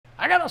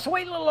I got a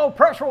sweet little old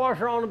pressure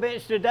washer on the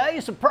bench today.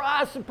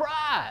 Surprise,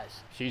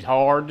 surprise. She's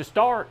hard to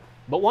start,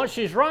 but once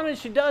she's running,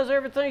 she does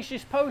everything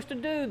she's supposed to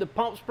do. The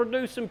pump's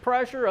producing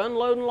pressure,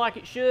 unloading like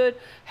it should.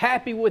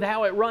 Happy with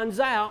how it runs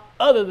out,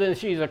 other than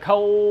she's a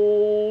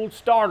cold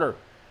starter.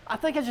 I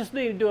think I just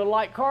need to do a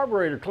light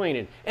carburetor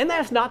cleaning, and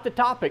that's not the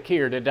topic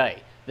here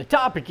today. The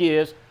topic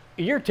is,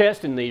 you're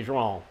testing these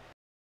wrong.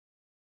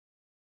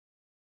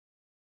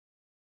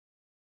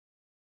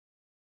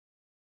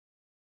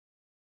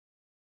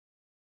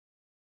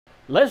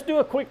 Let's do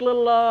a quick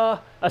little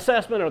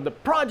assessment of the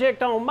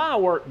project on my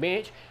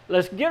workbench.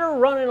 Let's get her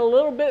running a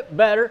little bit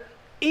better,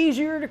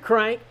 easier to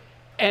crank,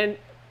 and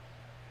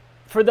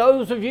for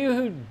those of you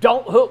who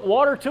don't hook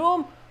water to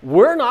them,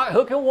 we're not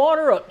hooking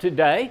water up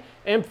today.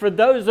 And for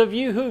those of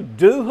you who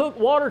do hook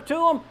water to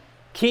them,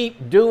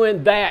 keep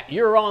doing that.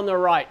 You're on the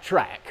right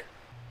track.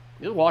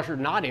 This washer's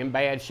not in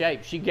bad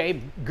shape. She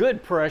gave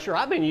good pressure.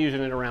 I've been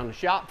using it around the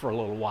shop for a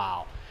little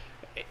while.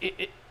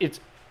 It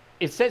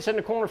sits in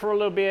the corner for a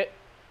little bit,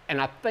 and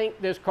I think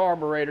this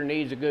carburetor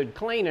needs a good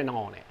cleaning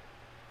on it.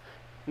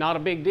 Not a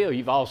big deal.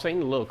 You've all seen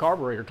the little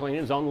carburetor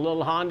cleanings on the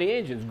little Honda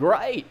engines.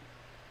 Great.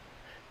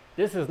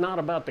 This is not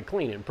about the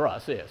cleaning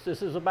process.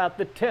 This is about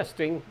the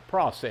testing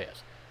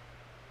process.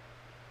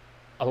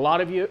 A lot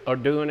of you are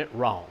doing it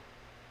wrong.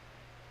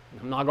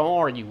 I'm not going to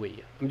argue with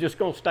you. I'm just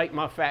going to state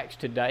my facts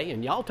today,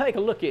 and y'all take a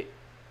look at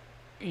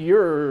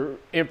your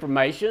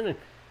information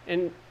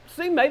and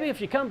see maybe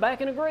if you come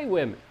back and agree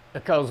with me.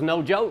 Because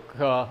no joke,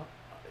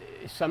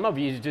 some of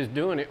you is just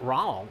doing it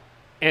wrong.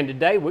 And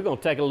today we're going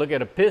to take a look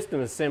at a piston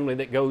assembly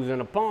that goes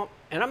in a pump,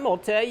 and I'm going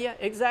to tell you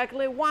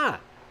exactly why.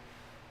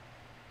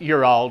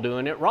 You're all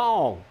doing it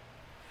wrong.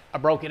 I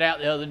broke it out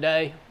the other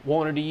day,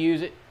 wanted to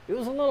use it. It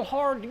was a little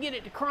hard to get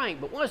it to crank,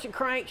 but once it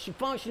cranked, she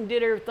functioned,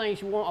 did everything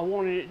I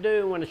wanted it to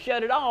do. And when I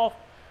shut it off,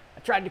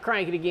 I tried to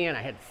crank it again.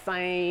 I had the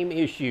same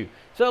issue.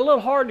 So a little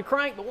hard to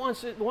crank, but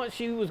once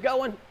she was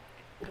going,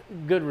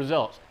 good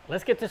results.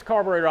 Let's get this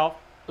carburetor off.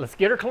 Let's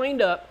get her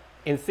cleaned up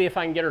and see if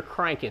I can get her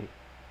cranking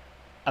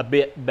a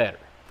bit better.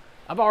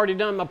 I've already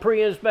done my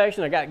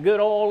pre-inspection. I got good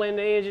oil in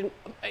the engine.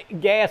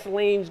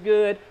 Gasoline's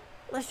good.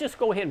 Let's just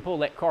go ahead and pull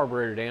that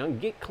carburetor down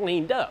and get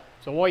cleaned up.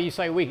 So what do you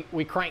say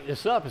we crank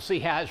this up and see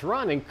how it's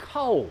running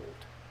cold?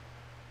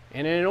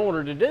 And in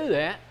order to do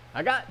that,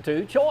 I got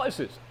two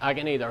choices. I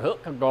can either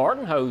hook a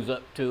garden hose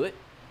up to it,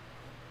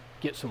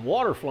 get some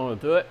water flowing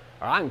through it,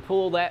 or I can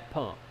pull that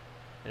pump.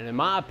 And in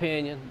my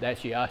opinion,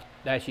 that's your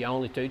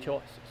only two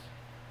choices.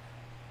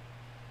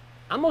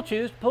 I'm gonna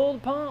choose to pull the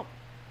pump.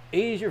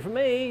 Easier for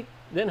me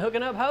than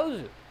hooking up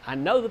hoses. I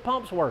know the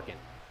pump's working.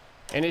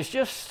 And it's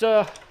just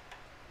 4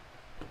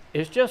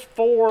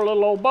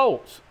 little old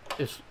bolts.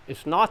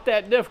 It's not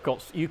that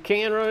difficult. You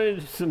can run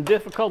into some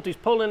difficulties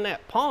pulling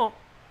that pump,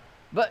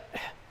 but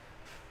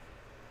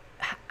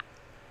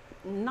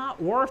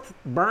not worth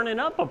burning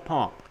up a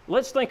pump.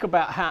 Let's think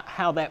about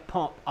how that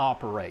pump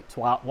operates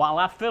while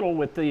I fiddle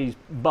with these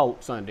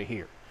bolts under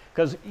here.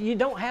 Because you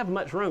don't have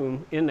much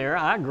room in there,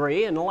 I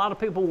agree, and a lot of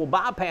people will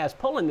bypass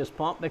pulling this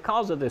pump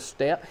because of this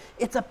step.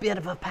 It's a bit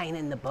of a pain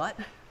in the butt.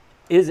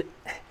 Is it?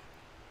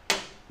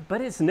 But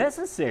it's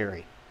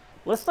necessary.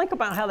 Let's think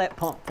about how that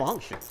pump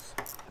functions.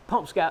 The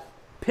pump's got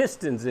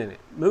pistons in it,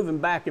 moving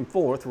back and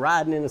forth,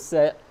 riding in a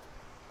set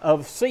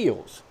of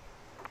seals.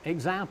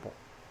 Example,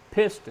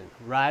 piston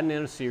riding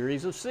in a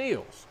series of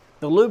seals.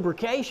 The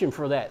lubrication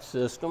for that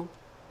system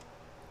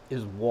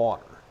is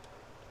water.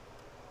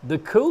 The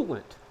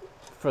coolant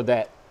for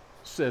that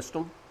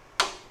system,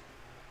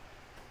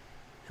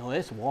 well,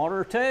 it's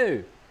water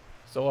too.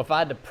 So if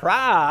I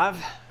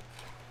deprive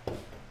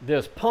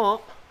this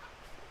pump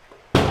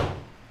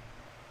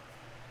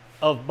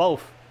of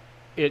both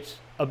its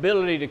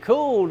ability to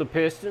cool the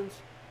pistons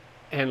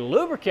and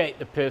lubricate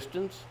the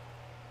pistons,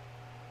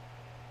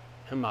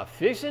 am I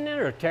fixing it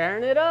or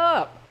tearing it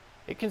up?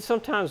 It can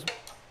sometimes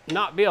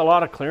not be a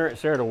lot of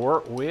clearance there to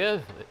work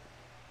with.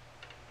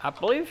 I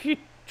believe if you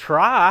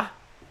try,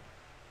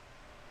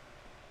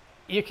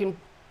 you can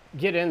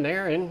get in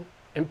there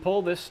and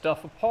pull this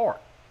stuff apart.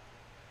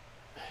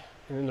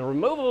 And the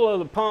removal of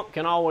the pump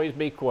can always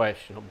be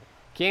questionable.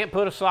 Can't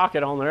put a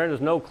socket on there,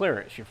 there's no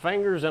clearance. Your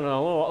fingers and a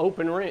little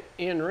open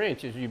end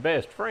wrench is your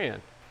best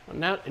friend.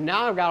 Now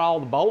I've got all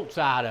the bolts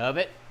out of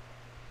it.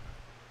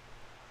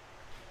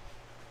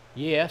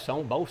 Yes,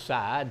 on both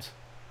sides.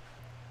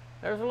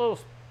 There's a little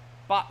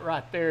spot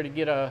right there to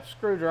get a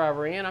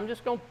screwdriver in. I'm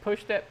just gonna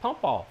push that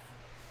pump off.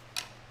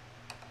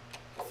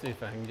 Let's see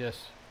if I can just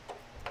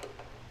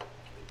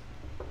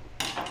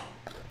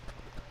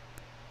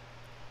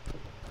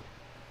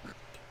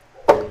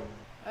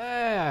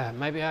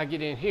maybe I'll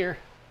get in here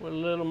with a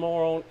little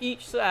more on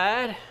each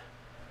side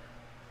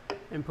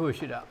and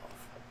push it off.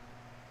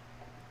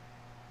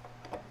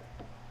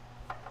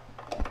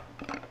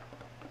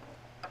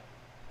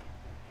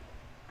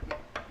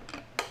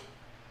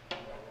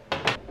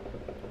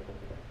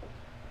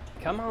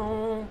 Come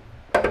on.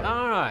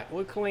 All right,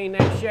 we'll clean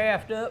that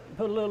shaft up,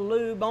 put a little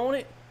lube on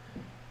it.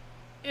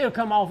 It'll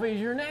come off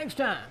easier next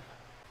time.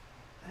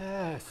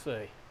 Let's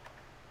see.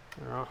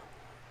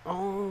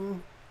 On.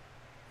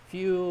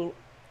 fuel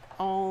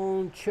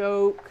on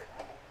choke.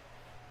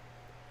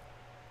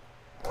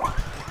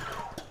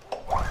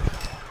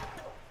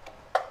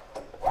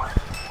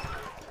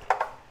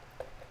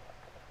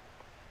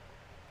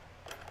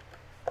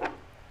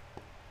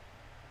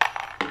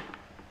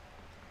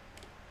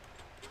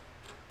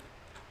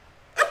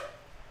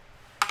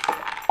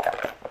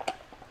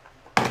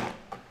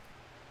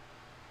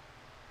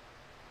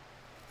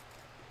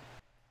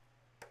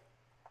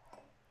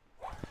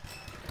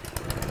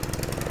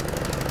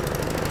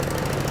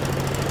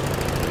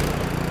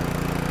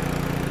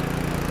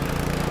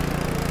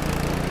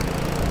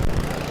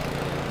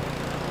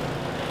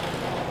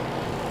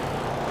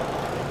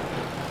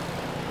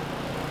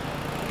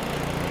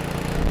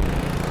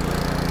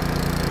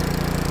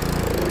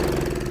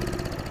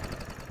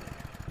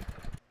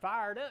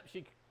 Fired up,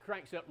 she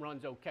cranks up and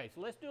runs okay.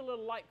 So let's do a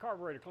little light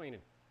carburetor cleaning.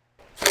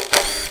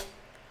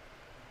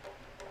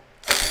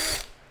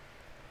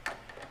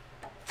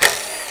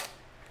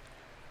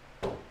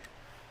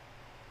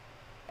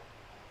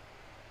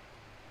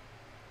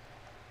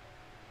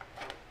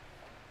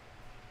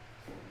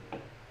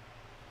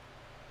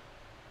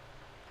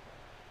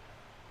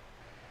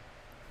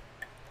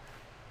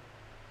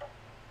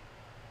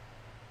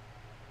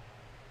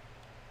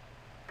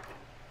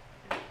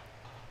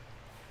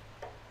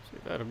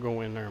 That'll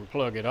go in there and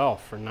plug it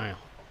off for now.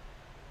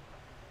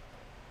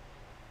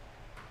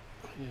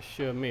 Just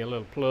shove me a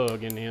little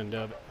plug in the end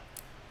of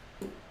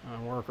it.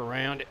 I'll work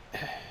around it.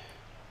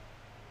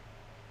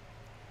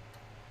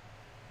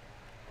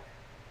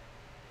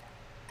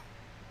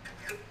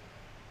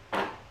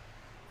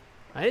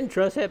 I didn't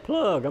trust that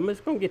plug. I'm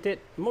just gonna get that.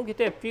 I'm gonna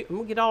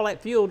get all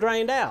that fuel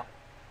drained out.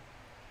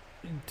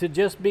 To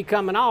just be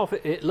coming off,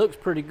 it looks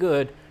pretty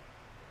good.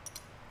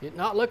 It's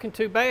not looking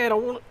too bad.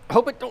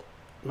 Hope it don't.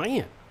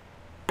 Man.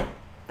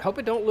 Hope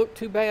it don't look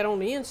too bad on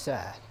the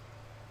inside.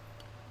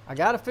 I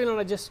got a feeling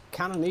I just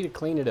kind of need to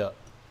clean it up.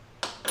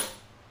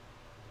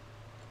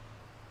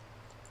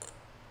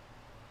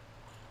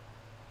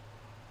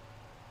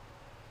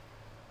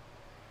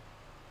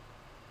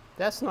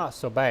 That's not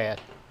so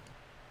bad.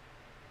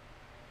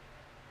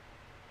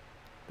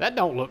 That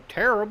don't look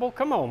terrible.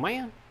 Come on,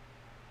 man.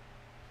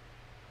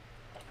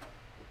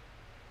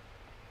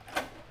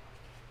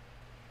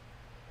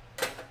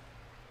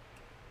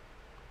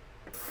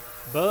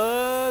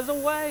 Buzz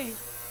away.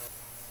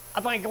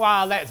 I think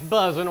while that's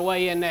buzzing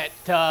away in that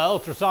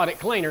ultrasonic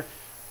cleaner,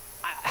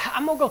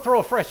 I'm gonna go throw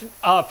a fresh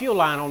fuel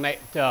line on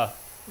that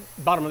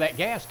bottom of that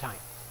gas tank.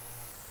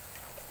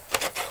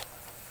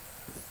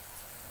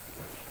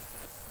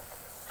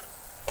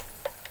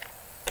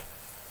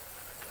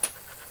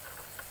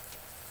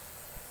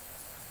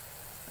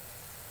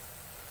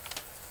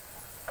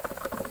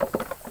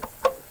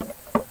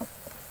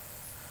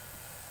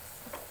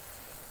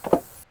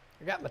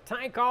 I got my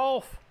tank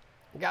off.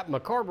 Got my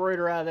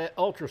carburetor out of that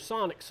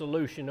ultrasonic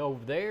solution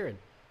over there, and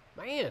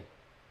man,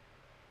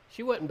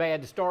 she wasn't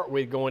bad to start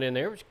with going in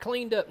there. It was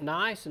cleaned up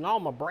nice, and all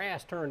my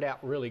brass turned out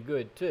really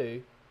good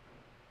too,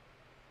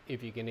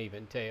 if you can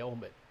even tell.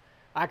 But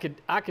I could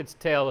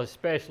tell,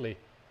 especially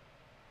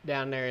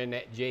down there in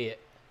that jet.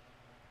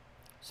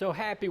 So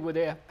happy with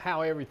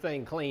how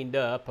everything cleaned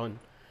up, and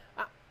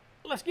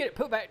let's get it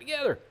put back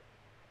together.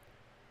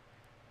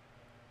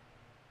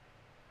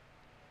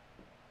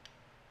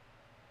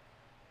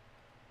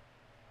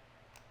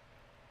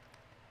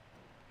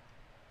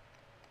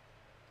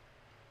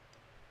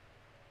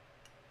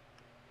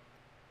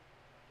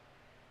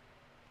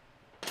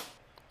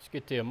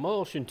 Get the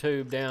emulsion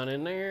tube down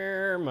in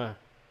there, my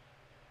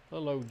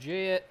little old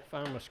jet,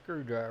 find my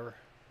screwdriver.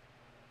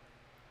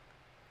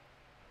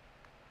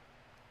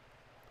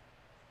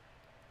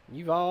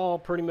 You've all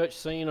pretty much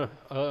seen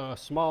a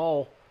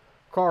small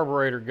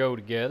carburetor go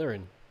together,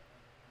 and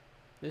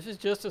this is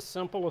just a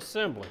simple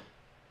assembly.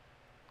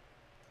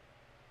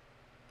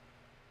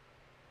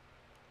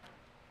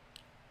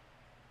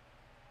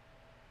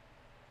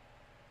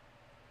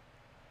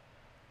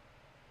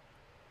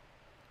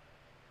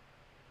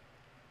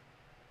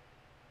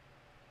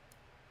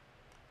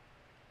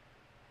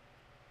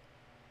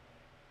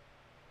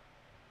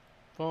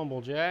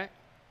 Fumble jack.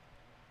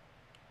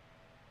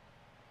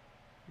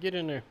 Get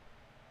in there.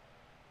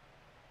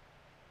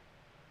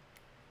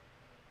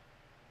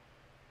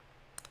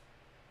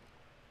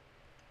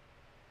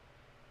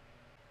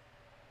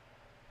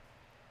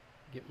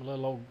 Get my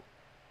little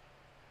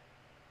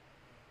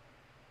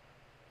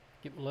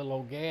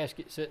old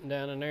gasket sitting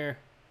down in there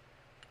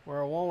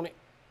where I want it.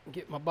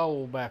 Get my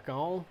bowl back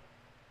on.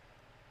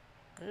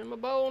 And my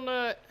bowl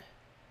nut.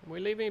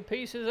 We leave any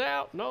pieces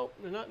out? Nope,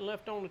 there's nothing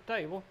left on the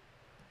table.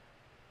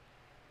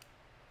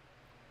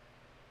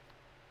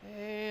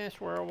 Yeah,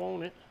 that's where I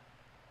want it.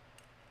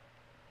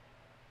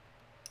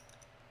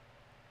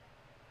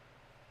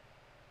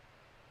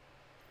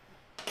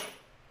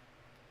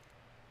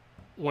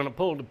 When I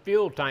pulled the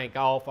fuel tank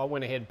off, I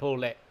went ahead and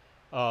pulled that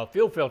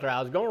fuel filter out.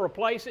 I was going to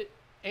replace it,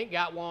 ain't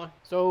got one.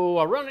 So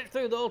I run it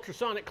through the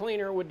ultrasonic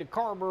cleaner with the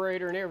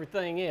carburetor and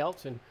everything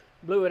else, and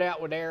blew it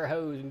out with the air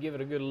hose and give it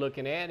a good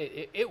looking at.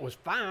 It was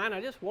fine, I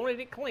just wanted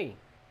it clean.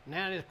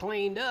 Now that it's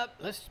cleaned up,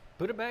 let's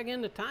put it back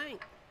in the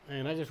tank.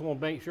 And I just want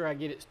to make sure I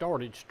get it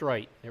started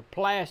straight. They're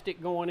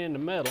plastic going into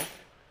metal,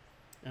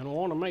 and I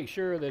want to make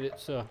sure that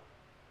it's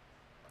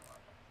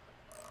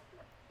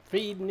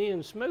feeding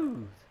in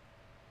smooth.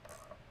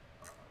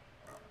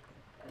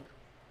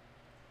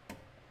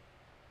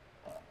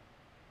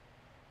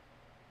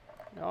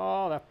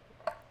 Oh,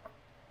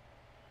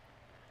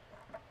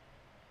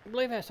 I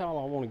believe that's all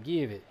I want to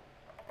give it.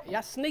 Yeah,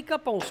 I sneak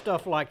up on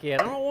stuff like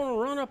that. I don't want to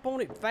run up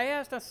on it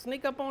fast. I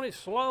sneak up on it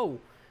slow.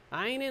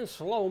 I ain't in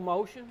slow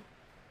motion.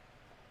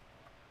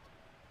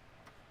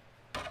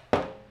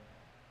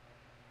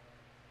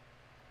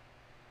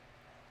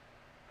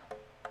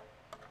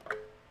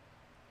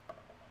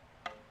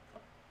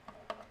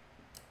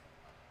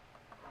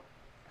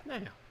 Now,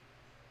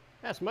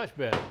 that's much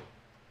better.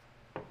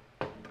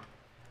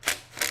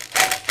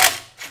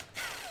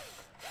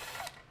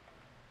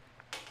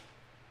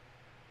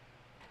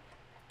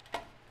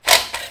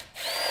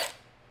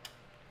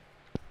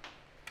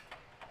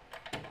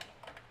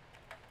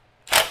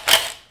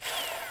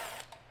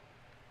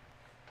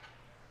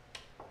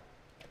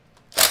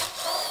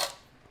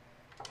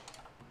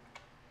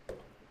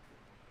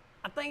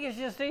 I think it's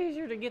just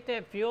easier to get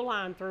that fuel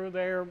line through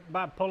there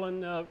by pulling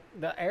the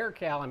air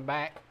cowling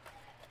back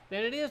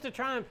than it is to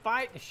try and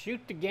fight to shoot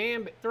the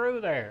gambit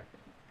through there.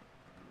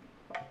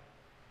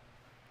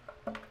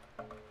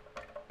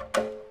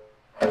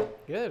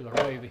 Good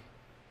gravy.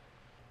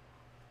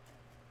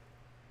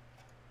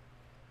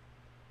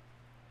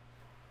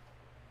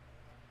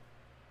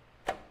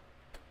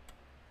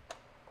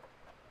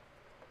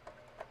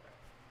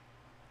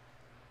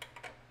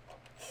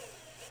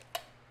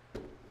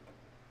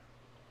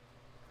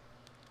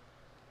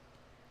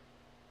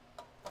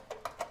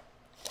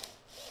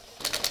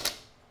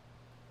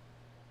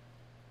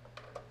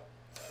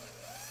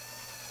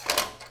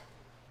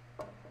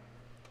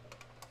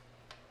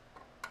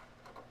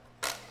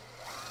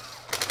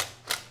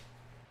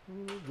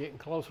 Getting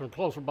closer and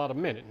closer, about a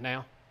minute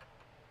now.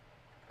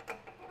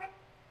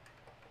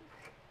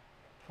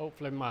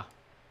 Hopefully my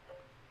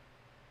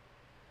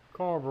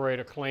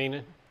carburetor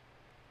cleaning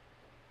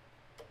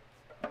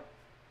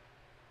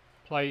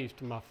plays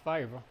to my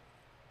favor.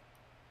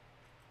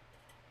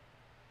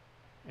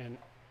 And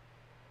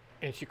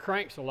she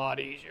cranks a lot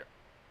easier.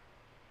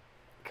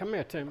 Come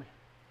here to me.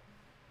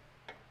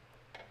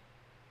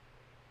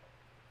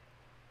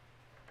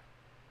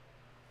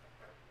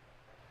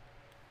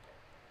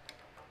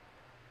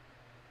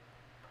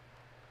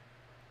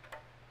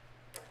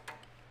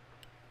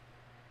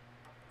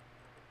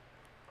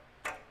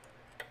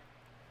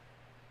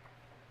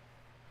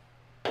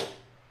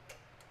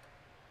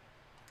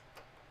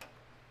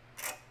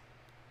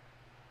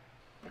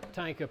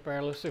 Tank up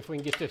there. Let's see if we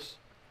can get this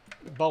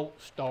bolt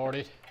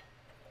started.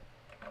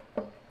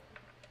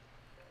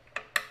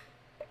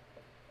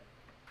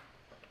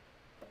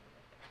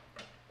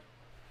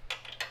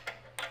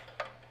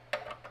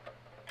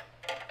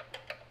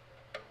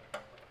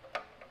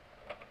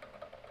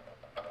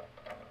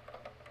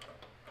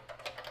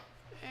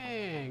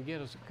 And get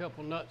us a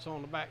couple nuts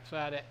on the back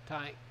side of that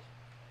tank.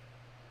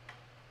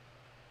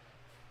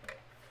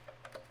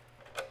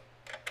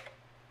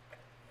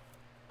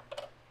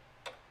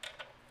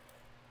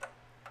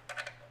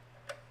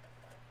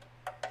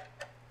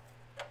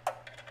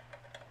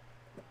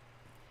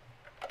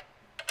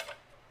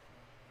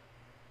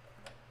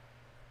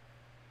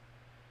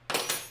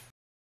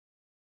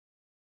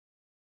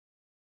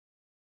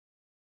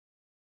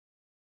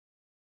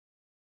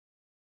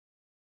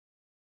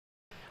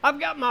 I've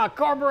got my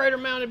carburetor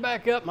mounted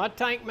back up, my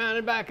tank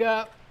mounted back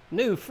up,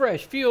 new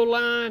fresh fuel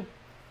line,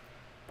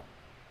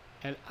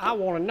 and I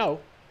want to know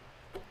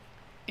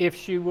if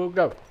she will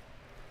go.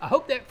 I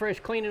hope that fresh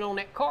cleaning on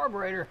that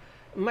carburetor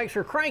makes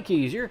her crank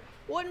easier.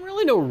 Wasn't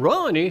really no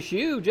run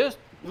issue, just,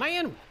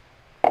 man,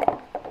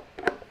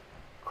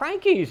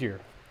 crank easier.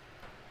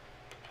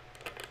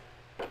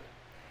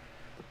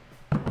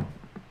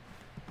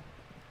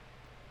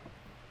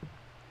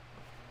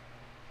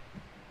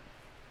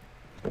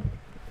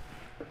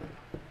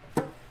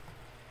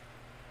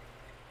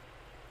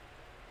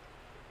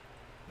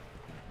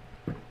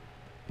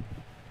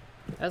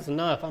 That's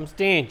enough. I'm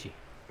stingy.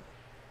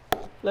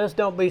 Let's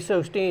don't be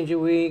so stingy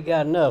we ain't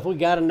got enough. We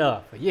got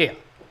enough. Yeah.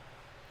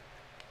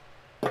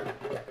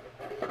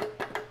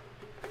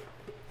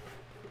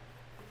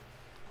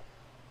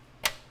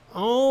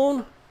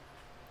 On.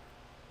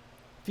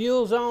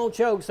 Fuel's on,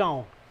 choke's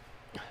on.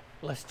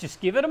 Let's just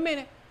give it a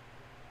minute.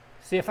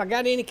 See if I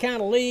got any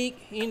kind of leak,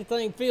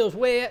 anything feels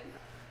wet.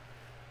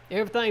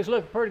 Everything's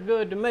looking pretty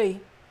good to me.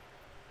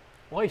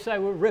 What do you say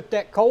we rip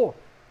that core?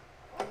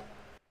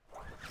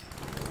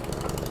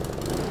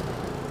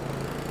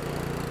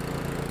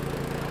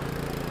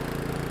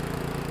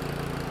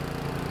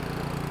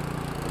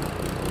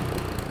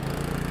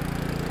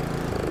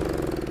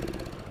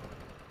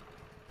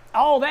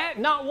 All that,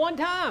 not one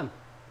time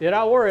did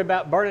I worry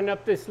about burning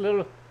up this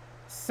little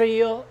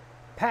seal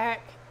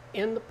pack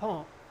in the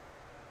pump.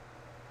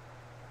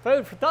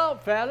 Food for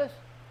thought, fellas.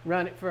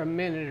 Run it for a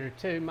minute or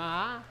two, my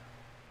eye.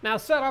 Now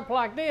set up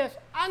like this,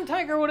 I can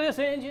tinker with this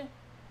engine,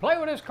 play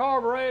with this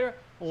carburetor,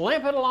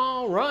 limp it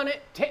along, run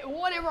it,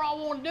 whatever I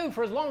want to do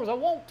for as long as I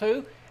want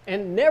to,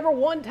 and never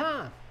one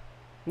time.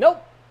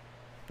 Nope,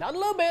 not a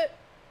little bit.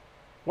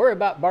 Worry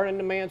about burning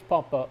the man's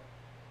pump up.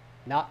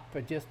 Not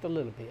for just a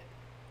little bit.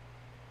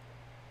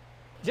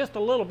 Just a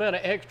little bit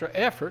of extra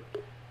effort.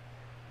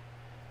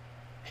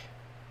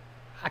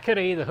 I could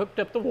have either hooked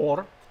up the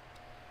water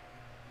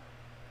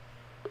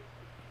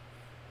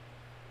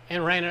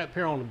and ran it up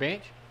here on the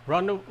bench.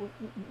 Don't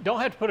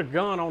have to put a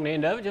gun on the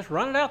end of it, just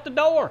run it out the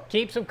door.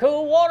 Keep some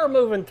cool water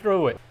moving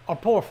through it. Or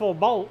pour full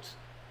bolts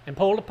and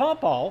pull the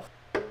pump off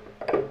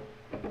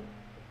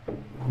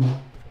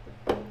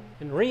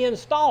and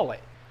reinstall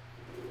it.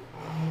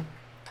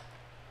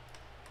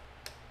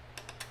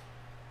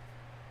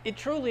 It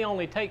truly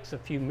only takes a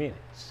few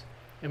minutes.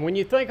 And when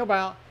you think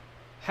about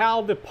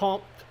how the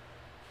pump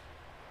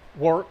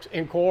works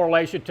in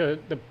correlation to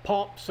the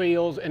pump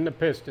seals and the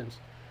pistons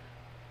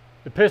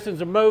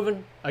are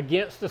moving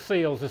against the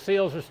seals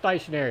are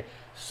stationary.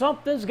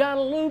 Something's got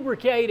to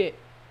lubricate it.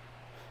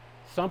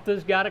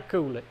 Something's got to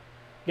cool it.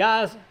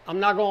 Guys, I'm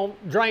not going to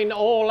drain the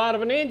oil out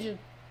of an engine.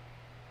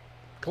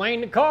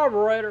 Clean the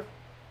carburetor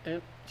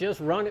and just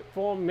run it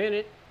for a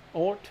minute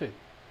or two.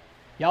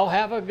 Y'all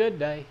have a good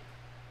day.